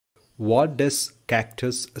What does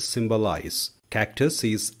cactus symbolize? Cactus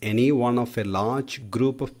is any one of a large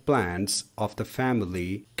group of plants of the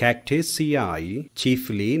family Cactaceae,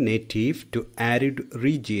 chiefly native to arid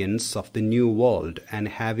regions of the New World and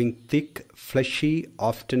having thick, fleshy,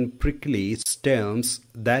 often prickly stems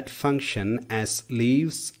that function as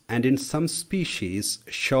leaves and in some species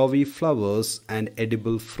showy flowers and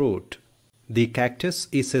edible fruit. The cactus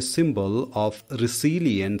is a symbol of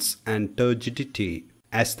resilience and turgidity.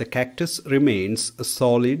 As the cactus remains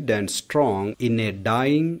solid and strong in a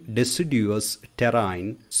dying, deciduous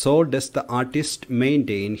terrain, so does the artist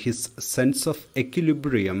maintain his sense of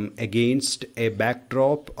equilibrium against a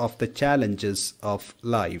backdrop of the challenges of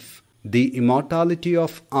life. The immortality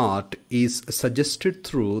of art is suggested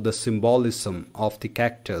through the symbolism of the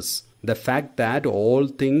cactus. The fact that all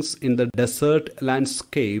things in the desert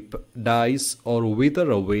landscape dies or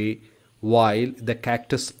wither away while the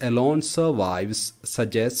cactus alone survives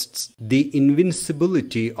suggests the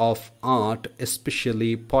invincibility of art,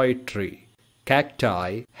 especially poetry.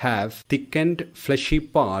 Cacti have thickened fleshy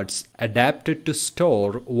parts adapted to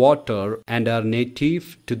store water and are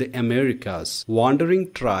native to the Americas,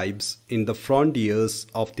 wandering tribes in the frontiers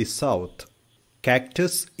of the South.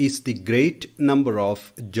 Cactus is the great number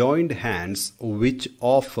of joined hands which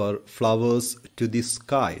offer flowers to the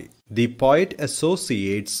sky. The poet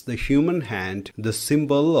associates the human hand, the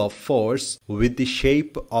symbol of force, with the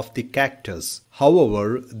shape of the cactus.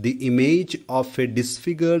 However, the image of a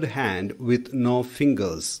disfigured hand with no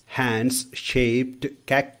fingers, hands-shaped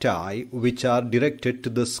cacti which are directed to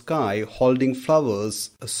the sky holding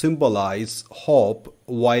flowers, symbolize hope,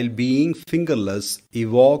 while being fingerless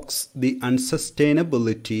evokes the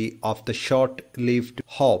unsustainability of the short-lived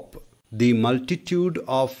hope. The multitude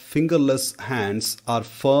of fingerless hands are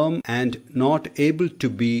firm and not able to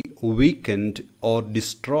be weakened or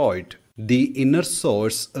destroyed. The inner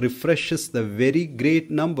source refreshes the very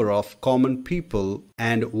great number of common people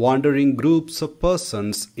and wandering groups of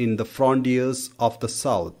persons in the frontiers of the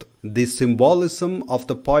South. The symbolism of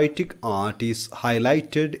the poetic art is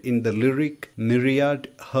highlighted in the lyric Myriad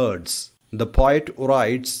Herds. The poet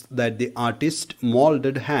writes that the artist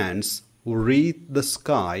molded hands wreathe the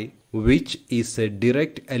sky, which is a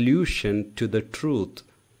direct allusion to the truth,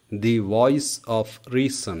 the voice of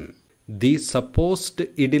reason. The supposed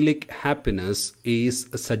idyllic happiness is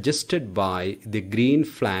suggested by the green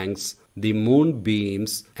flanks, the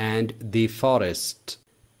moonbeams, and the forest.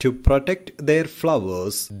 To protect their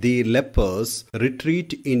flowers, the lepers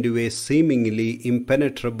retreat into a seemingly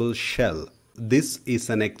impenetrable shell. This is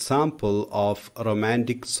an example of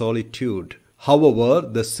romantic solitude. However,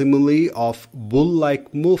 the simile of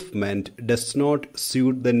bull-like movement does not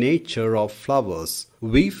suit the nature of flowers.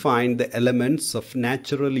 We find the elements of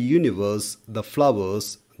natural universe, the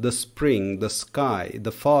flowers, the spring, the sky,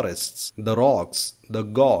 the forests, the rocks, the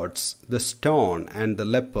gods, the stone, and the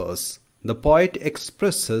lepers. The poet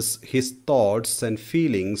expresses his thoughts and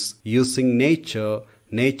feelings using nature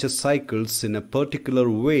cycles in a particular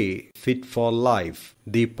way fit for life.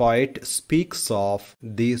 The poet speaks of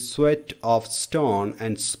the sweat of stone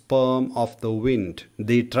and sperm of the wind.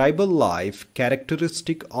 The tribal life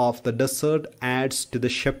characteristic of the desert adds to the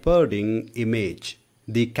shepherding image.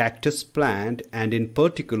 The cactus plant, and in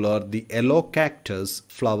particular the yellow cactus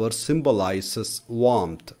flower, symbolizes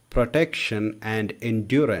warmth, protection, and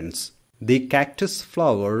endurance. The cactus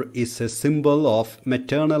flower is a symbol of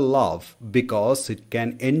maternal love because it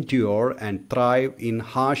can endure and thrive in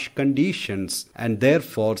harsh conditions and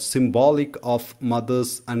therefore symbolic of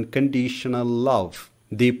mother's unconditional love.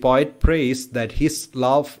 The poet prays that his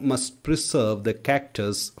love must preserve the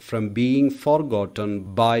cactus from being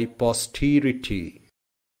forgotten by posterity.